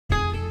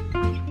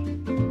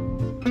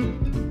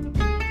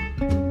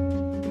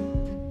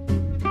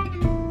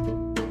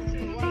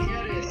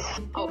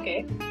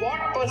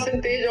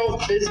percentage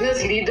of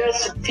business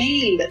leaders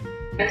feel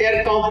that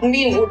their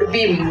company would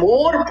be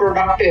more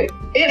productive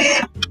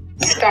if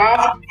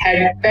staff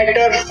had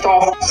better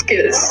soft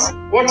skills?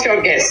 What's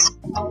your guess?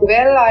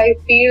 Well, I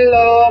feel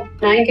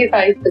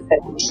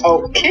 95%.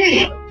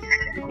 Okay.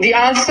 The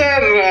answer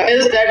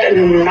is that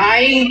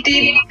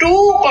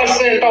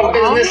 92% of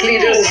business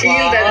leaders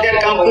feel that their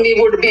company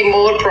would be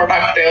more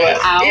productive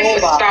if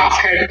staff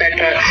had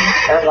better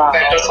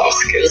soft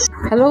skills.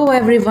 Hello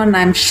everyone,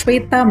 I'm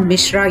Shweta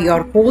Mishra,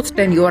 your host,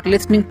 and you are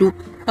listening to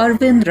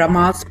Arvind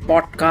Rama's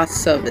podcast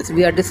service.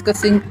 We are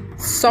discussing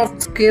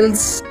soft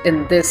skills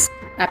in this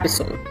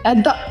episode.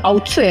 At the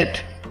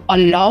outset,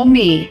 allow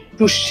me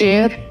to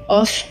share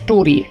a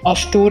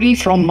story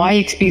from my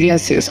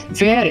experiences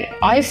where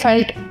I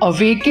felt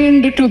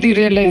awakened to the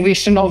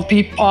realization of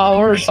the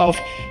powers of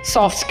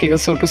soft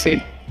skills, so to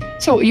say.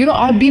 So,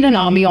 I've been an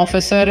army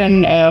officer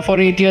and for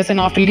 8 years, and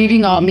after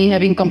leaving army,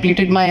 having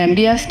completed my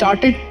MBA, I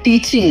started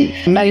teaching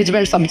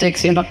management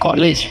subjects in the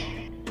college.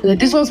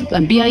 This was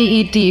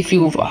BIET, if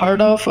you've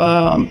heard of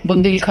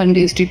Bundelkhand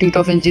Institute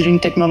of Engineering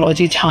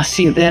Technology,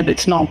 Jhansi, there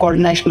it's now called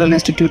National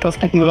Institute of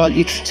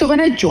Technology. So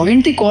when I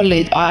joined the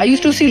college, I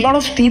used to see a lot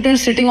of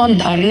students sitting on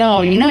dharna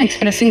or,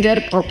 expressing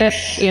their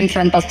protests in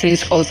front of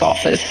principal's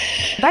office.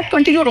 That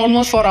continued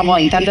almost for a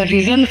month, and the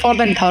reason for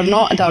the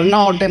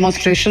dharna or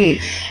demonstration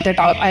that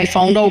I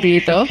found out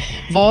later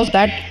was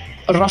that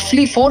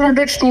roughly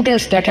 400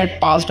 students that had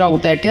passed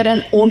out that year,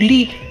 and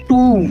only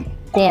 2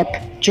 got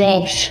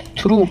jobs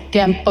through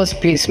campus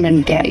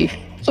placement drive.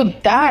 So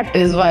that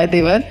is why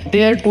they were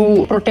there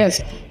to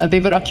protest. They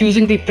were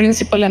accusing the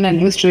principal and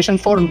administration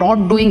for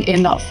not doing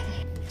enough.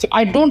 So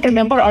I don't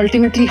remember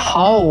ultimately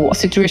how a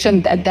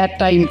situation at that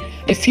time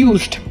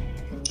diffused.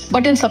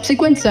 But in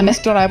subsequent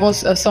semester, I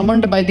was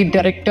summoned by the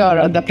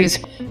director, the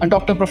principal,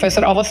 Dr.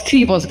 Professor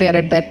Avasthi was there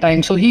at that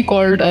time. So he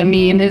called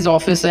me in his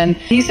office and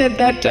he said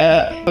that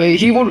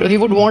he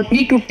would want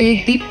me to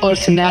take the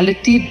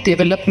personality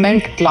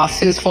development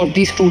classes for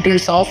the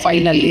students of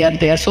final year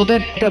there, so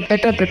that they're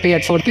better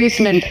prepared for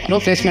placement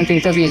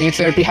interviews which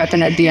were to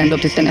happen at the end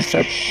of the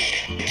semester.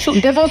 So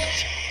there was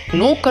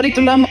no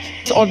curriculum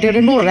or there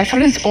are no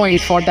reference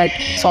points for that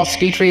soft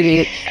skill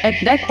training at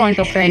that point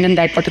of time in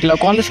that particular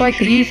college. So I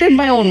created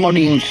my own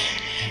modules.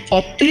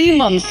 For 3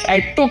 months, I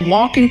took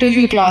mock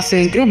interview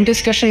classes, group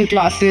discussion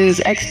classes,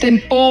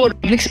 extempore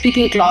public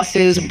speaking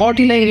classes,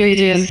 body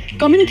languages,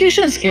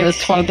 communication skills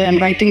for them,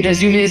 writing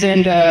resumes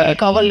and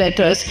cover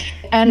letters.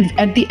 And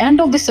at the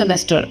end of the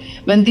semester,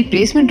 when the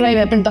placement drive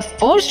happened, the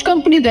first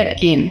company that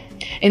came,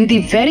 in the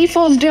very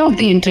first day of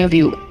the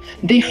interview,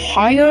 they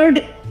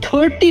hired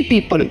 30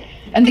 people.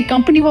 And the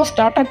company was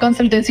Tata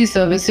Consultancy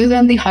Services,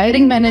 and the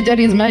hiring manager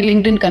is my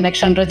LinkedIn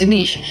connection,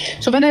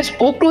 Rajneesh. So when I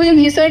spoke to him,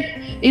 he said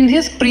in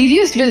his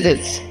previous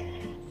visits,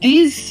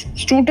 these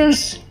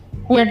students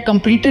who had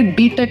completed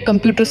BTech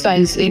Computer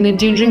Science in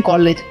engineering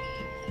college,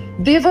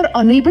 they were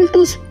unable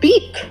to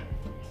speak.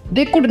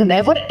 They could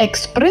never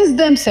express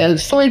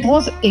themselves. So it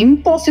was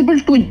impossible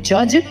to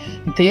judge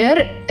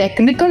their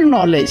technical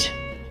knowledge.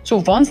 So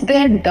once they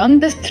had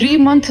done this 3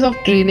 months of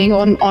training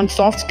on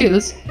soft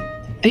skills,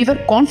 they were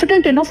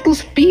confident enough to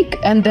speak,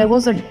 and there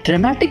was a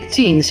dramatic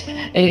change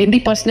in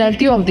the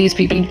personality of these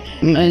people,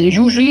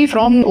 usually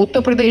from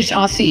Uttar Pradesh,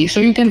 Jhansi.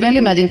 So you can well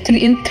imagine,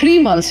 in 3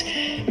 months,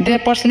 their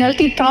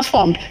personality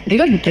transformed. They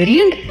were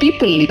brilliant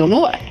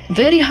people,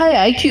 very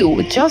high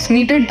IQ, just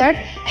needed that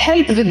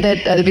help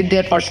with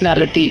their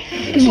personality.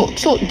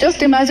 So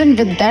just imagine,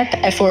 with that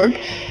effort,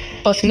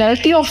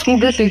 personality of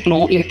students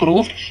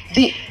improved,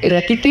 the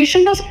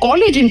reputation of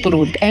college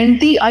improved, and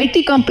the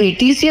IT company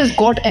TCS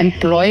got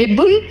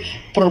employable,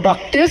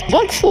 productive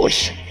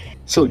workforce.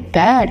 So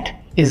that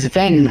is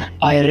when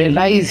I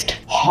realized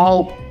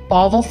how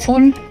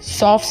powerful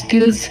soft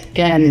skills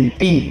can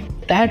be.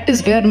 That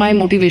is where my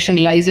motivation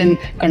lies in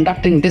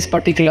conducting this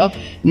particular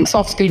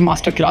soft skill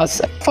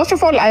masterclass. First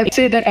of all, I would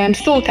say that I am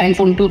so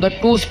thankful to the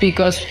 2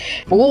 speakers.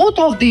 Both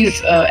of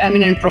these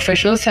eminent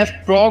professionals have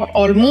brought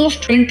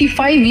almost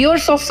 25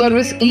 years of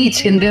service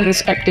each in their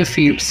respective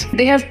fields.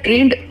 They have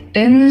trained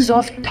tens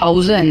of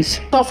thousands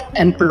of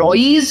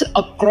employees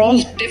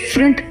across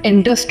different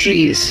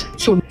industries.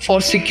 So for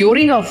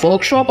securing a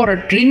workshop or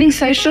a training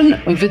session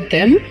with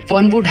them,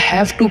 one would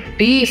have to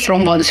pay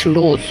from one's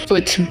load. So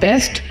it's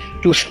best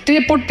to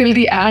stay put till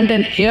the end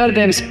and hear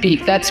them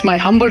speak. That's my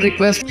humble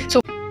request.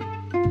 So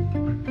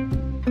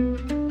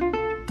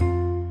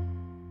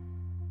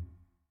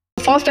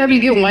first, I will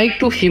give mic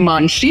to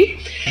Himanshi.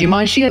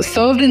 Himanshi has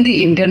served in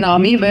the Indian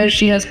Army, where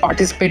she has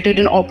participated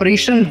in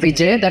Operation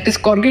Vijay, that is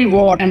Kargil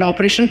War, and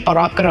Operation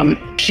Parakram.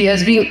 She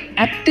has been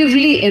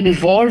actively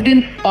involved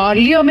in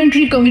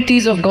parliamentary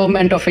committees of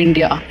Government of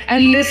India.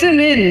 And listen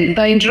in,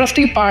 the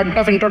interesting part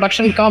of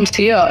introduction comes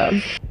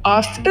here.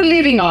 After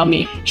leaving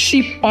army,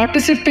 she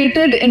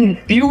participated in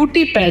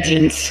beauty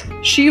pageants.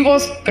 She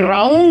was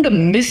crowned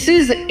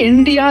Mrs.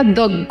 India,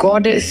 the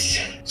goddess.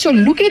 So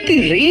look at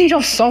the range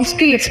of soft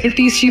skill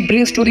expertise she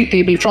brings to the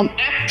table, from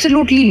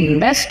absolutely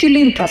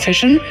masculine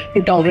profession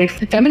to downright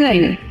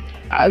feminine.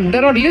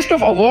 There are list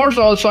of awards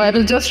also. I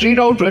will just read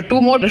out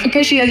two more.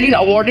 She has been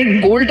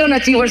awarded Golden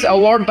Achievers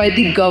Award by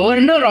the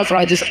Governor of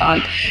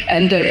Rajasthan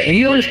and the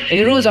Real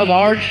Heroes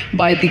Award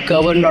by the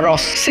Governor of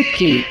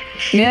Sikkim.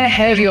 May I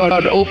have your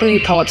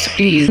opening thoughts,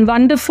 please?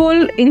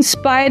 Wonderful,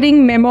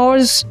 inspiring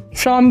memoirs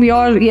from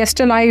your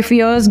yesterlife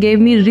years gave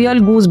me real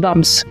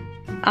goosebumps.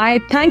 I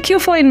thank you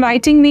for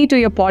inviting me to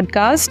your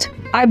podcast.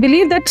 I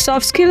believe that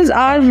soft skills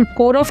are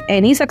core of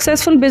any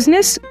successful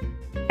business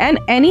and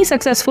any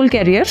successful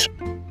career.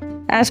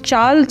 As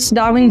Charles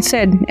Darwin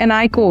said, and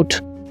I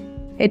quote,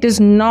 "It is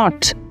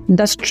not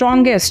the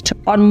strongest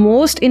or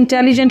most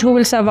intelligent who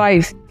will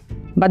survive,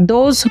 but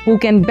those who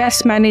can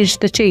best manage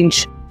the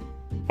change."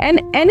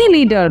 And any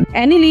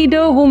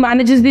leader who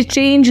manages the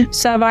change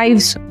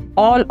survives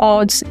all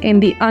odds in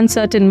the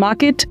uncertain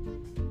market,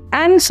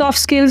 and soft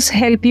skills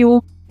help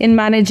you in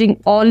managing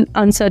all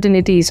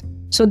uncertainties.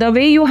 So the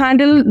way you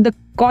handle the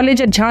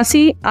college at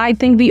Jhansi, I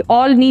think we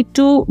all need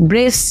to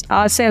brace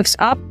ourselves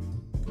up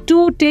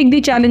to take the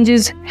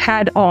challenges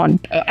head on.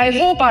 I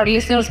hope our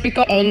listeners pick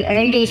up on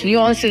all those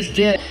nuances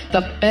there.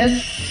 The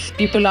best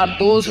people are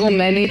those who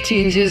manage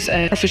changes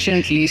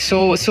efficiently.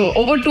 So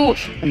over to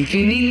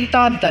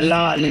Vinita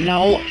Dalal.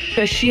 Now,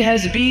 she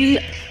has been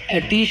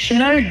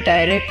Additional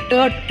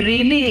Director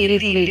Training in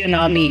the Indian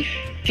Army.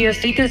 She has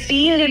taken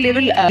senior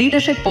level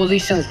leadership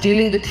positions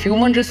dealing with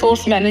human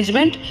resource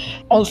management,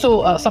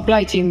 also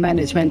supply chain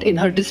management. In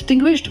her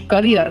distinguished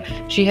career,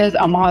 she has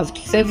amassed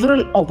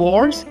several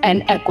awards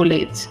and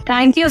accolades.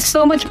 Thank you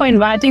so much for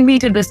inviting me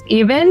to this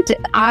event.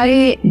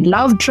 I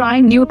love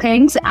trying new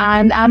things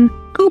and I'm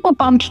super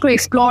pumped to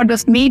explore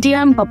this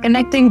medium of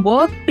connecting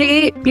work,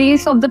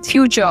 place of the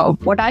future.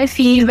 What I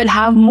feel will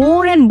have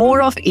more and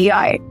more of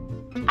AI.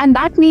 And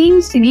that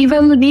means we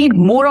will need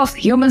more of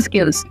human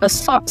skills, the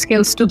soft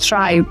skills to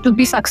thrive, to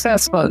be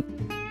successful.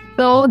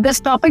 So this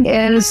topic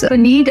is the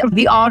need of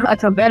the hour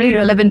at a very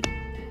relevant.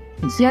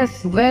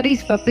 Yes, very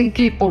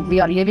succinctly put.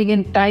 We are living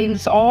in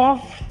times of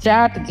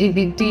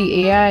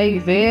ChatGPT, AI,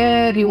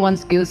 where human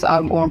skills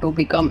are going to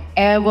become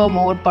ever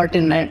more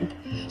pertinent.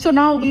 So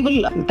now we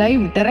will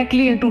dive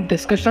directly into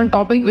discussion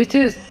topic, which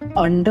is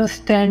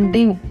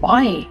understanding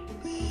why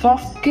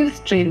soft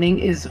skills training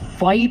is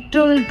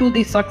vital to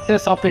the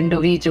success of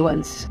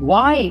individuals.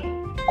 Why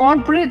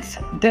corporates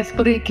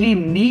desperately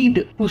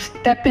need to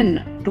step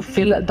in to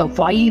fill the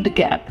wide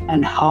gap,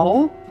 and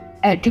how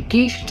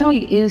educational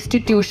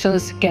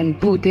institutions can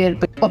do their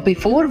bit. But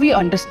before we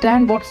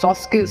understand what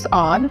soft skills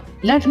are,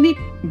 let me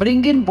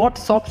bring in what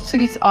soft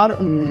skills are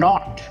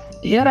not.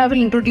 Here I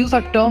will introduce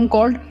a term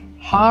called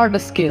hard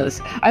skills.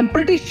 I'm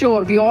pretty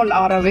sure we all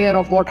are aware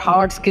of what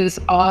hard skills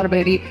are,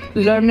 very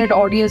learned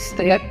audience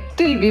there.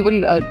 Still, we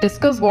will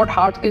discuss what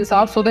hard skills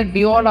are so that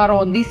we all are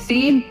on the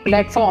same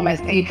platform as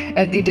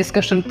the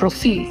discussion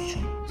proceeds.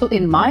 So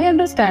in my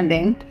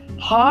understanding,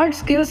 hard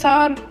skills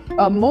are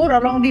more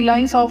along the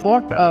lines of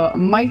what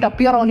might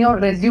appear on your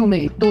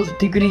resume, those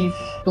degrees,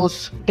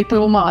 those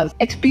diplomas,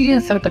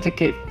 experience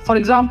certificate. For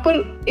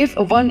example, if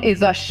one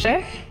is a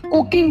chef,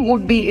 cooking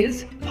would be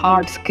his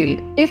hard skill.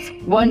 If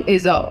one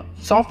is a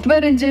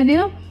software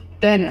engineer,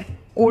 then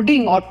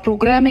coding or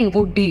programming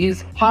would be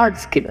his hard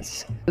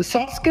skills. The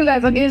soft skills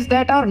as against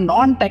that are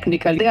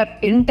non-technical. They are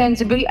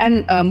intangible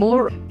and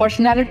more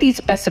personality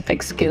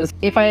specific skills.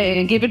 If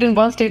I give it in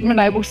one statement,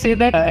 I would say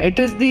that it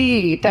is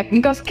the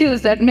technical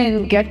skills that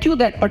may get you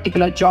that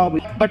particular job.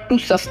 But to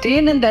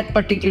sustain in that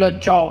particular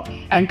job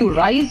and to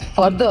rise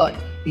further,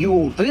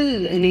 you will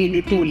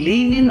need to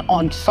lean in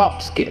on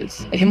soft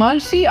skills.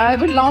 Himanshi, I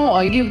will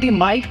now give the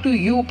mic to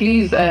you,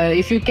 please.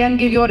 If you can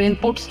give your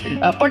inputs,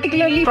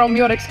 particularly from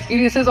your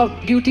experiences of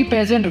beauty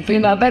pageant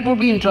winner, that would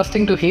be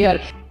interesting to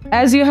hear.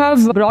 As you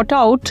have brought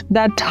out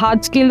that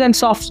hard skills and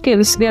soft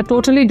skills, they are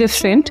totally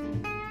different.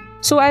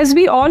 So as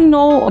we all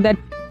know that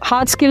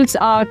hard skills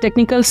are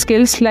technical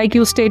skills, like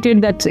you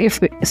stated that if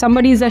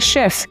somebody is a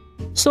chef,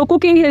 so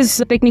cooking is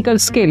a technical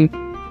skill.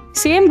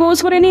 Same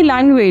goes for any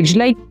language.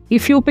 Like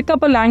if you pick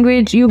up a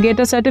language, you get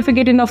a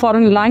certificate in a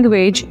foreign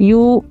language,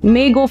 you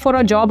may go for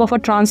a job of a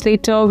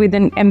translator with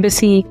an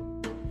embassy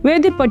where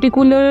the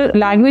particular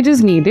language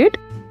is needed.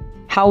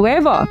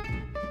 However,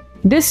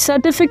 this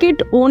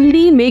certificate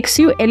only makes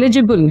you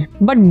eligible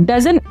but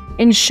doesn't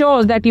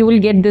ensure that you will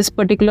get this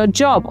particular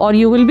job or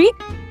you will be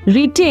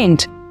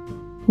retained.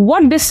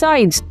 What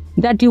decides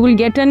that you will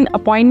get an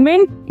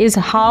appointment is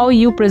how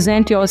you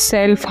present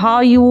yourself, how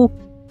you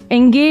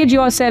engage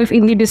yourself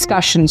in the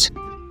discussions.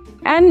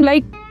 And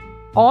like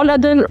all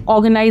other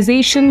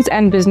organizations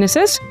and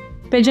businesses,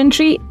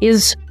 pageantry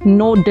is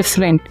no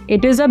different.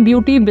 It is a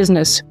beauty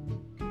business.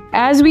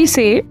 As we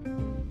say,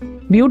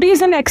 beauty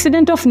is an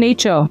accident of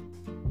nature.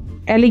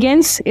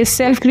 Elegance is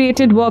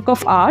self-created work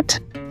of art.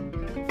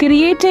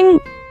 Creating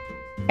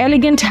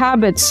elegant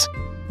habits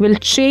will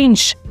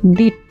change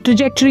the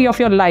trajectory of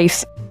your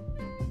life.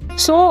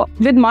 So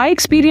with my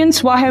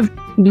experience, what I have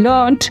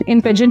learned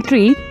in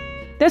pageantry,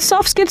 that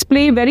soft skills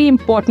play a very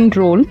important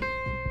role.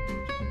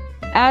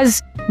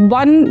 As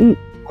one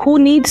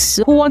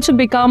who wants to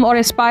become or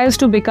aspires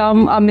to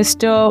become a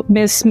Mr.,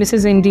 Miss,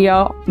 Mrs.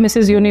 India,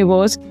 Mrs.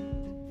 Universe,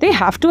 they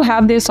have to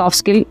have their soft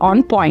skill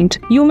on point.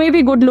 You may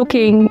be good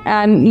looking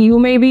and you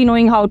may be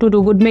knowing how to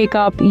do good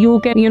makeup. You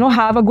can,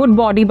 have a good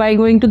body by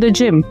going to the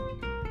gym.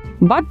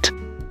 But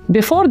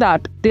before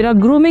that, there are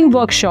grooming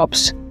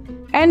workshops.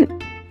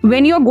 And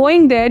when you're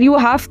going there, you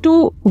have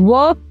to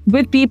work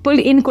with people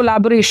in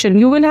collaboration.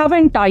 You will have an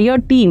entire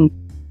team.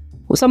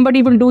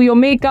 Somebody will do your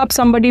makeup,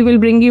 somebody will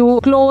bring you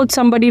clothes,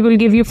 somebody will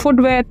give you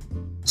footwear.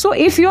 So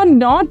if you're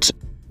not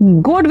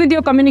good with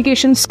your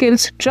communication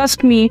skills,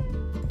 trust me,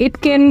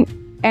 it can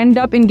end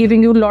up in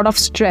giving you a lot of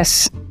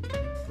stress.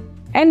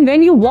 And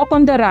when you walk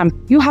on the ramp,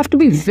 you have to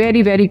be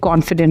very, very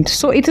confident.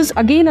 So it is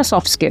again a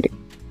soft skill.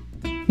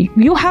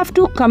 You have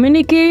to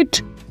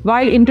communicate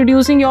while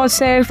introducing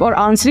yourself or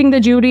answering the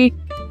jury.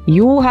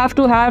 You have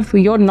to have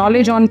your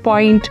knowledge on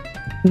point,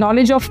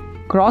 knowledge of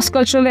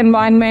cross-cultural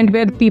environment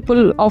where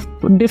people of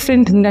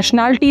different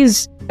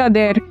nationalities are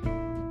there.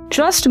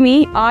 Trust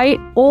me, I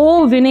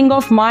owe winning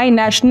of my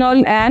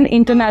national and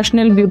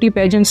international beauty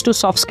pageants to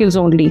soft skills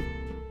only.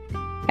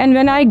 And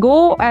when I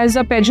go as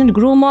a pageant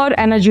groomer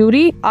and a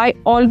jury, I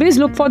always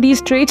look for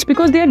these traits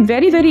because they are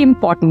very, very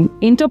important.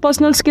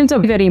 Interpersonal skills are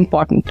very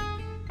important.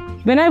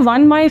 When I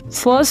won my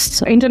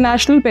first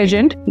international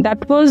pageant,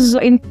 that was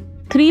in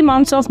 3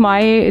 months of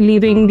my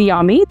leaving the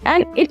army,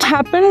 and it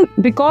happened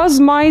because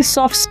my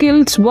soft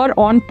skills were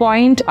on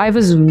point. I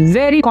was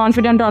very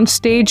confident on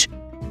stage.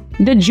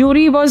 The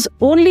jury was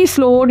only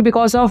floored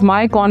because of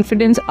my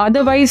confidence.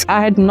 Otherwise, I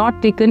had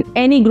not taken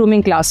any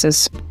grooming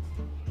classes.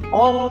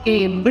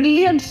 Okay,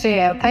 brilliant,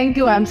 Shreya. Thank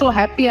you. I'm so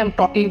happy I'm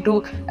talking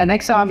to an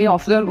ex-army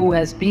officer who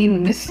has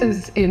been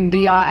Mrs.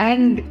 India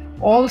and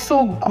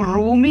also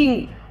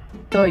grooming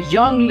the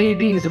young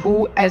ladies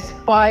who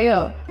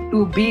aspire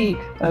to be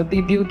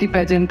the beauty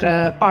pageant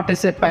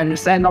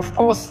participants. And of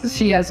course,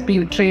 she has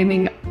been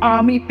training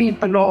army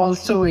people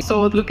also.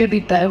 So look at the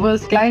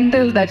diverse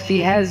clientele that she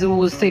has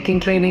who is taking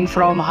training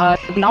from her.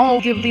 Now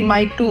I'll give the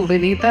mic to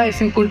Vinita.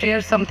 If you could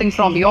share something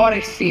from your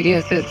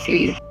experiences,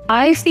 please.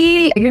 I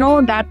feel,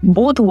 that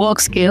both work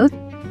skills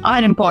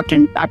are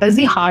important. That is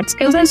the hard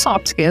skills and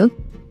soft skills.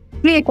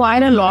 We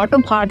acquire a lot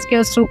of hard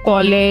skills through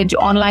college,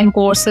 online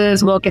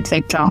courses, work,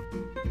 etc.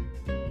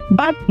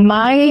 But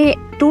my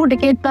 2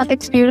 decade plus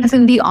experience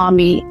in the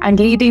army and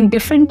leading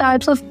different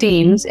types of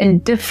teams in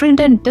different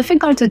and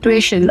difficult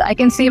situations, I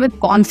can say with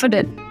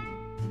confidence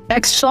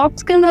that soft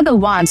skills are the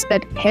ones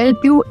that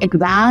help you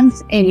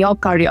advance in your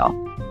career.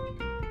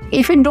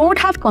 If you don't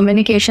have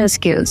communication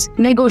skills,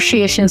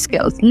 negotiation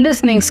skills,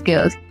 listening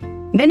skills,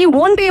 then you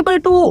won't be able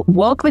to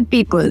work with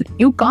people.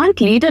 You can't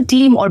lead a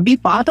team or be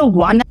part of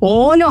one.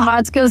 All your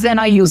hard skills then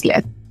are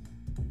useless.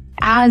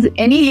 As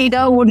any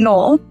leader would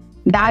know,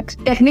 that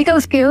technical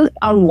skills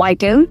are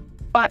vital,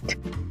 but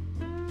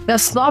the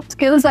soft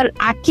skills are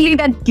actually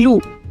that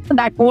glue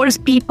that holds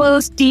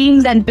people's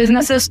teams and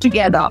businesses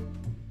together.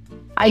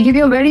 I'll give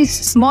you a very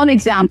small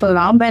example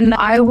now. When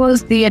I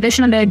was the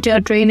additional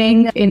editor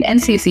training in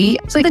NCC,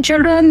 so the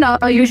children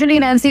usually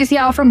in NCC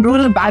are from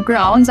rural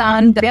backgrounds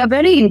and they are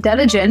very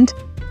intelligent,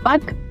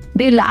 but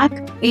they lack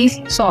these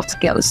soft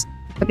skills.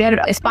 They're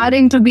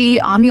aspiring to be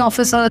army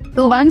officers.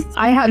 So once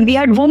we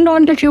had homed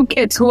on to a few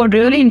kids who were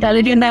really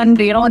intelligent and,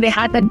 they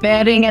had that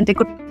bearing and they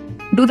could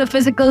do the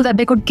physicals and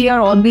they could clear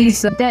all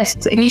these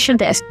tests, initial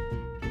tests.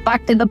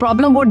 But the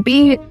problem would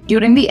be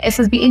during the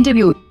SSB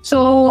interview.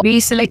 So we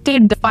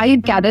selected the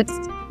 5 cadets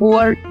who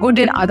were good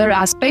in other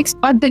aspects,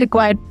 but they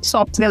required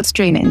soft skills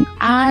training.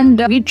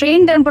 And we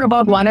trained them for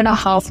about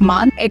 1.5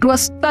 months. It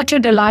was such a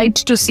delight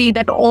to see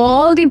that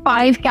all the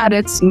 5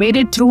 cadets made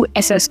it through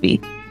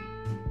SSB.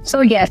 So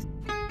yes,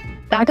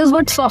 that is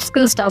what soft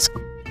skills does.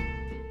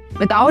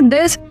 Without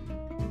this,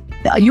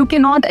 you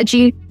cannot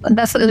achieve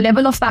the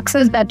level of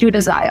success that you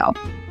desire.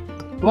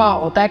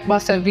 Wow, that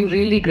must have been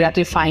really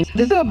gratifying.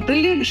 This is a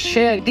brilliant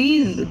share.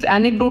 These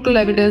anecdotal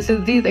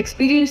evidences, these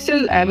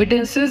experiential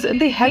evidences,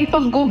 they help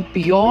us go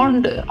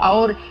beyond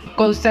our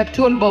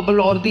conceptual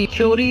bubble or the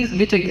theories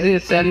which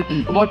exist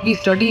and what we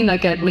study in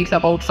academics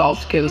about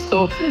soft skills.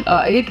 So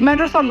it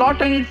matters a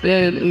lot and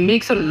it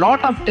makes a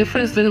lot of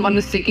difference when one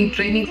is taking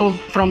training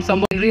from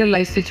someone in real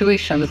life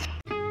situations.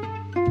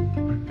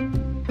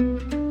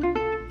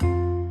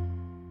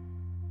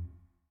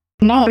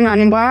 Now,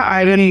 Anima,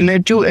 I will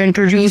let you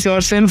introduce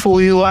yourself,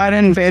 who you are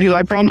and where you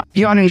are from,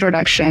 your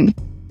introduction.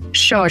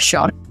 Sure.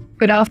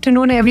 Good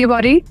afternoon,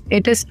 everybody.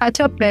 It is such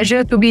a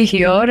pleasure to be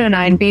here and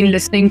I've been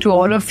listening to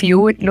all of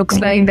you. It looks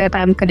like that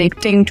I'm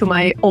connecting to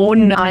my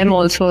own. I'm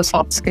also a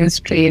soft skills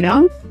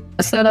trainer.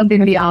 I served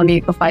in the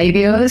army for 5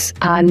 years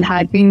and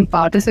had been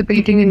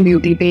participating in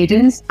beauty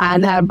pageants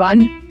and have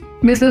won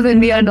Mrs.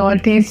 India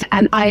Northeast.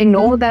 And I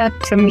know that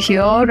from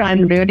here,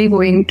 I'm really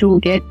going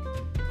to get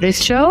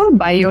richer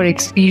by your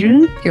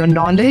experience, your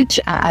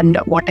knowledge, and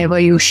whatever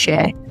you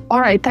share.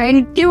 All right,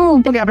 thank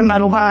you, Captain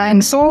Maruha.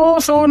 And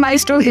so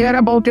nice to hear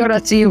about your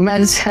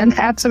achievements and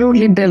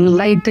absolutely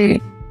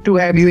delighted to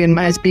have you in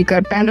my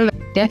speaker panel.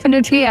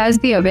 Definitely, as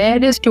the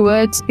awareness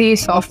towards the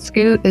soft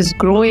skill is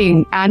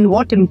growing and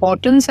what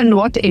importance and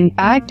what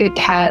impact it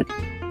has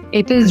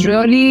it is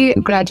really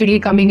gradually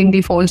coming in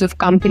the folds of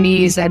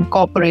companies and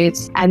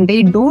corporates, and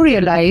they do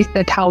realize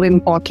that how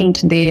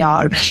important they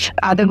are.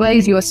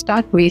 Otherwise, you're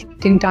stuck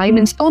wasting time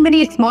in so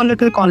many small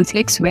little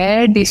conflicts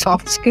where the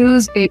soft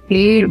skills, they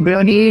play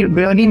really,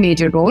 really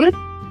major role.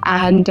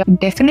 And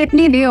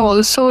definitely they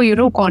also,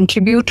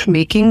 contribute to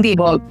making the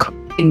work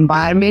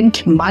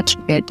environment much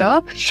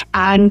better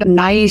and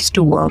nice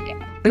to work.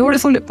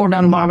 Beautifully put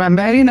on, ma'am.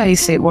 Very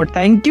nice, Seward.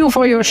 Thank you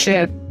for your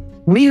share.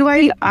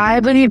 Meanwhile, I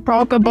will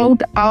talk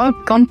about our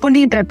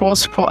company that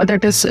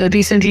is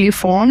recently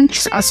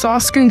formed, a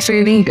soft skill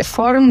training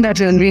firm that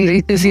has been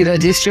recently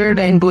registered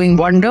and doing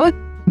wonders.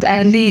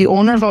 And the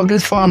owners of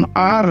this firm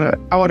are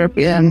our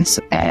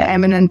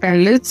eminent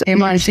panelists,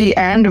 Himanshi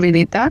and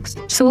Vinita.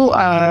 So,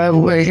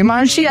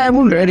 Himanshi, I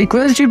would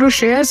request you to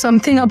share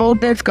something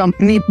about that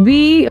company.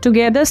 We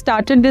together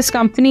started this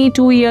company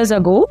 2 years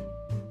ago.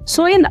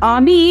 So in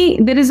army,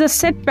 there is a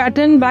set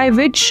pattern by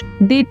which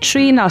they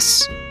train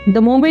us.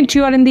 The moment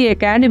you are in the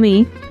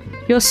academy,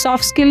 your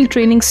soft skill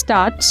training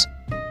starts,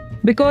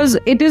 because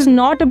it is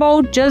not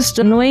about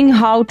just knowing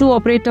how to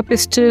operate a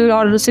pistol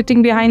or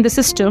sitting behind the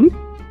system.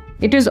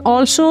 It is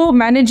also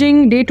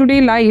managing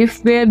day-to-day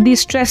life where the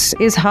stress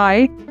is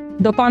high,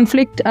 the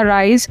conflict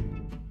arise.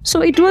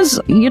 So it was,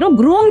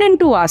 groomed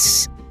into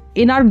us,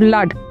 in our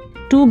blood,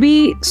 to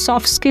be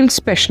soft skill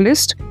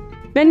specialist.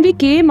 When we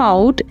came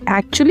out,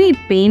 actually it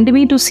pained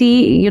me to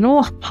see,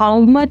 how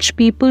much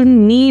people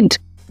need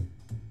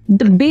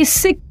the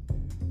basic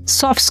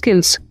soft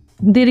skills.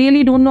 They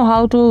really don't know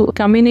how to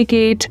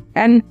communicate,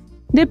 and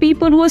there are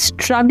people who are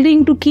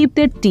struggling to keep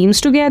their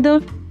teams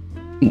together.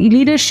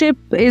 Leadership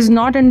is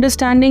not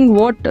understanding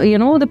what,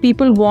 the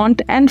people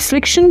want, and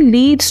friction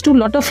leads to a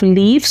lot of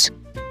leaves.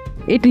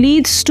 It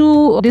leads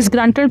to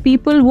disgruntled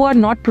people who are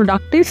not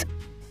productive.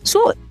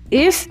 So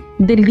if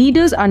the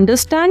leaders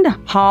understand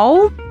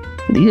how,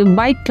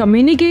 by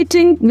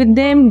communicating with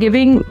them,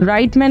 giving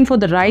right man for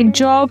the right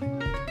job,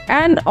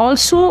 and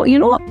also,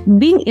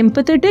 being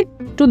empathetic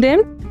to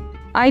them,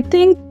 I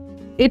think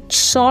it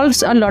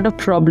solves a lot of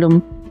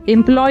problem.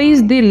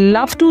 Employees, they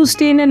love to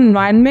stay in an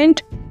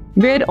environment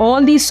where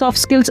all these soft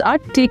skills are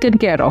taken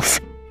care of.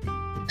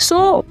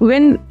 So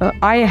when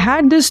I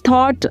had this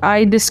thought,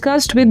 I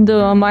discussed with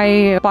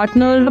my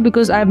partner,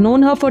 because I've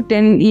known her for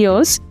 10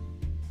 years,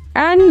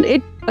 and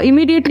it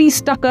immediately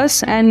stuck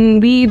us,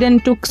 and we then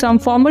took some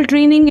formal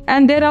training,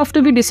 and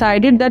thereafter we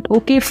decided that,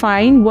 okay,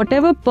 fine,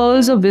 whatever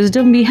pearls of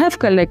wisdom we have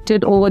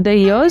collected over the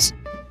years,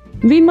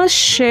 we must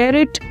share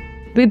it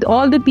with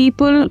all the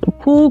people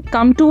who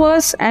come to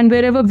us and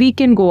wherever we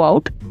can go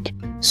out.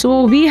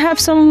 So we have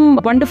some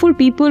wonderful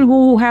people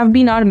who have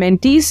been our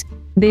mentees.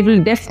 They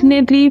will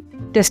definitely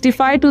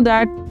testify to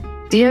that.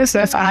 Yes,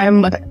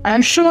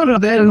 I'm sure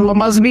there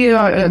must be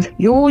a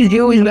huge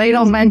line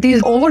of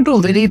mentees. Over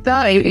to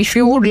Vinita, if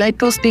you would like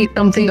to speak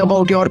something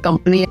about your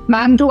company.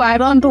 Ma'am, to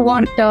add on to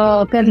what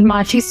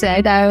Himanshi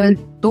said, I will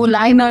 2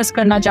 liners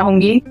करना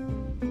चाहूंगी.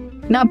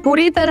 ना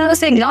पूरी तरह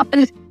से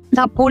काबिल,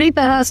 ना पूरी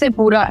तरह से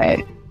पूरा है.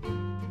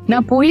 ना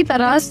पूरी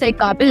तरह से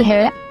काबिल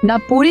है, ना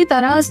पूरी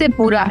तरह से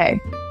पूरा है.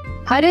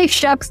 हर एक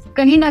शख्स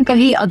कहीं ना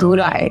कहीं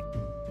अधूरा है.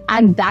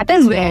 And that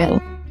is where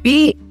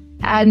we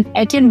and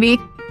HNB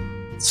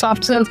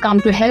soft skills come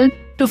to help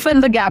to fill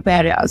the gap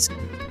areas.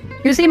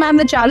 You see, ma'am,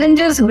 the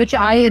challenges what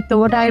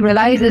I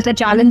realize is the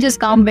challenges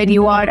come when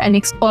you are an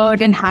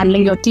expert in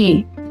handling your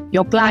team,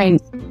 your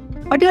clients,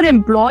 but your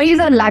employees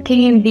are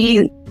lacking in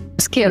these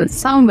skills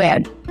somewhere.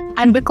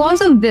 And because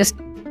of this,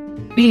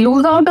 we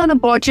lose out on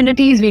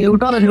opportunities, we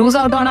lose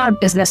out on our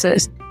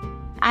businesses.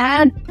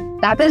 And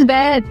that is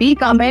where we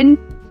come in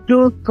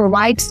to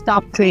provide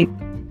staff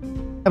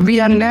training. We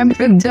are left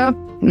with the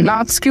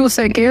last few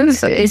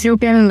seconds. If you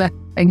can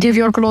give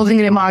your closing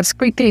remarks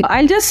quickly.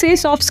 I'll just say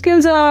soft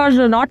skills are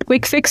not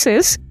quick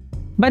fixes,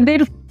 but they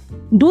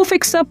do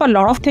fix up a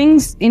lot of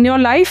things in your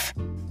life.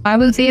 I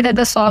will say that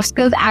the soft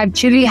skills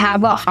actually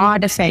have a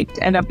hard effect,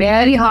 and a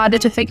very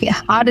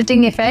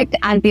hard-hitting effect,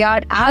 and they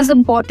are as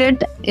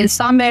important in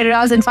some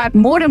areas, in fact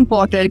more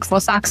important for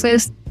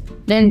success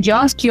than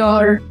just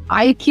your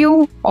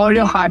IQ or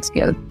your hard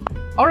skill.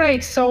 All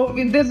right, so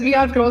with this we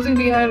are closing.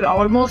 We are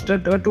almost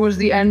towards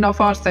the end of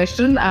our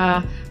session.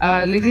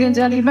 Ladies and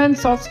gentlemen,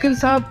 soft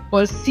skills are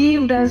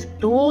perceived as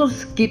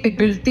those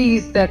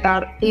capabilities that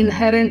are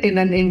inherent in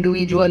an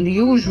individual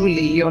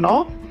usually,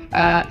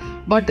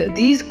 but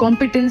these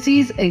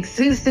competencies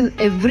exist in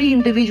every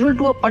individual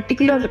to a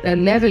particular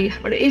level.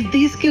 But if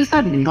these skills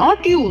are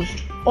not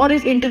used, or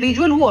if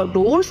individual who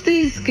adores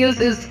these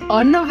skills is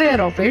unaware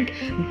of it,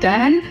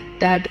 then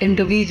that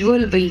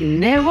individual will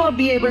never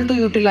be able to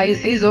utilize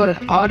his or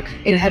her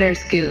inherent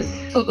skills.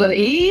 So the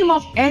aim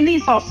of any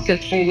soft skill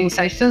training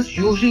sessions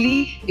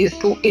usually is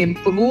to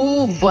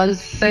improve one's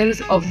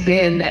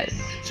self-awareness.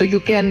 So you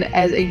can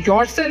as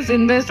yourself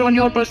invest on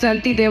your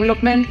personality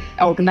development.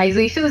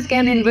 Organizations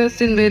can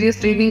invest in various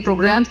training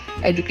programs.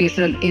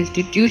 Educational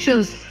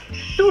institutions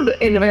should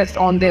invest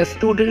on their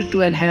students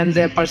to enhance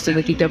their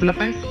personality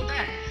development, so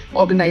that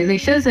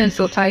organizations and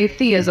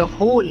society as a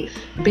whole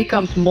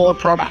becomes more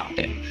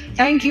productive.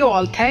 Thank you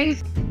all.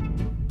 Thanks.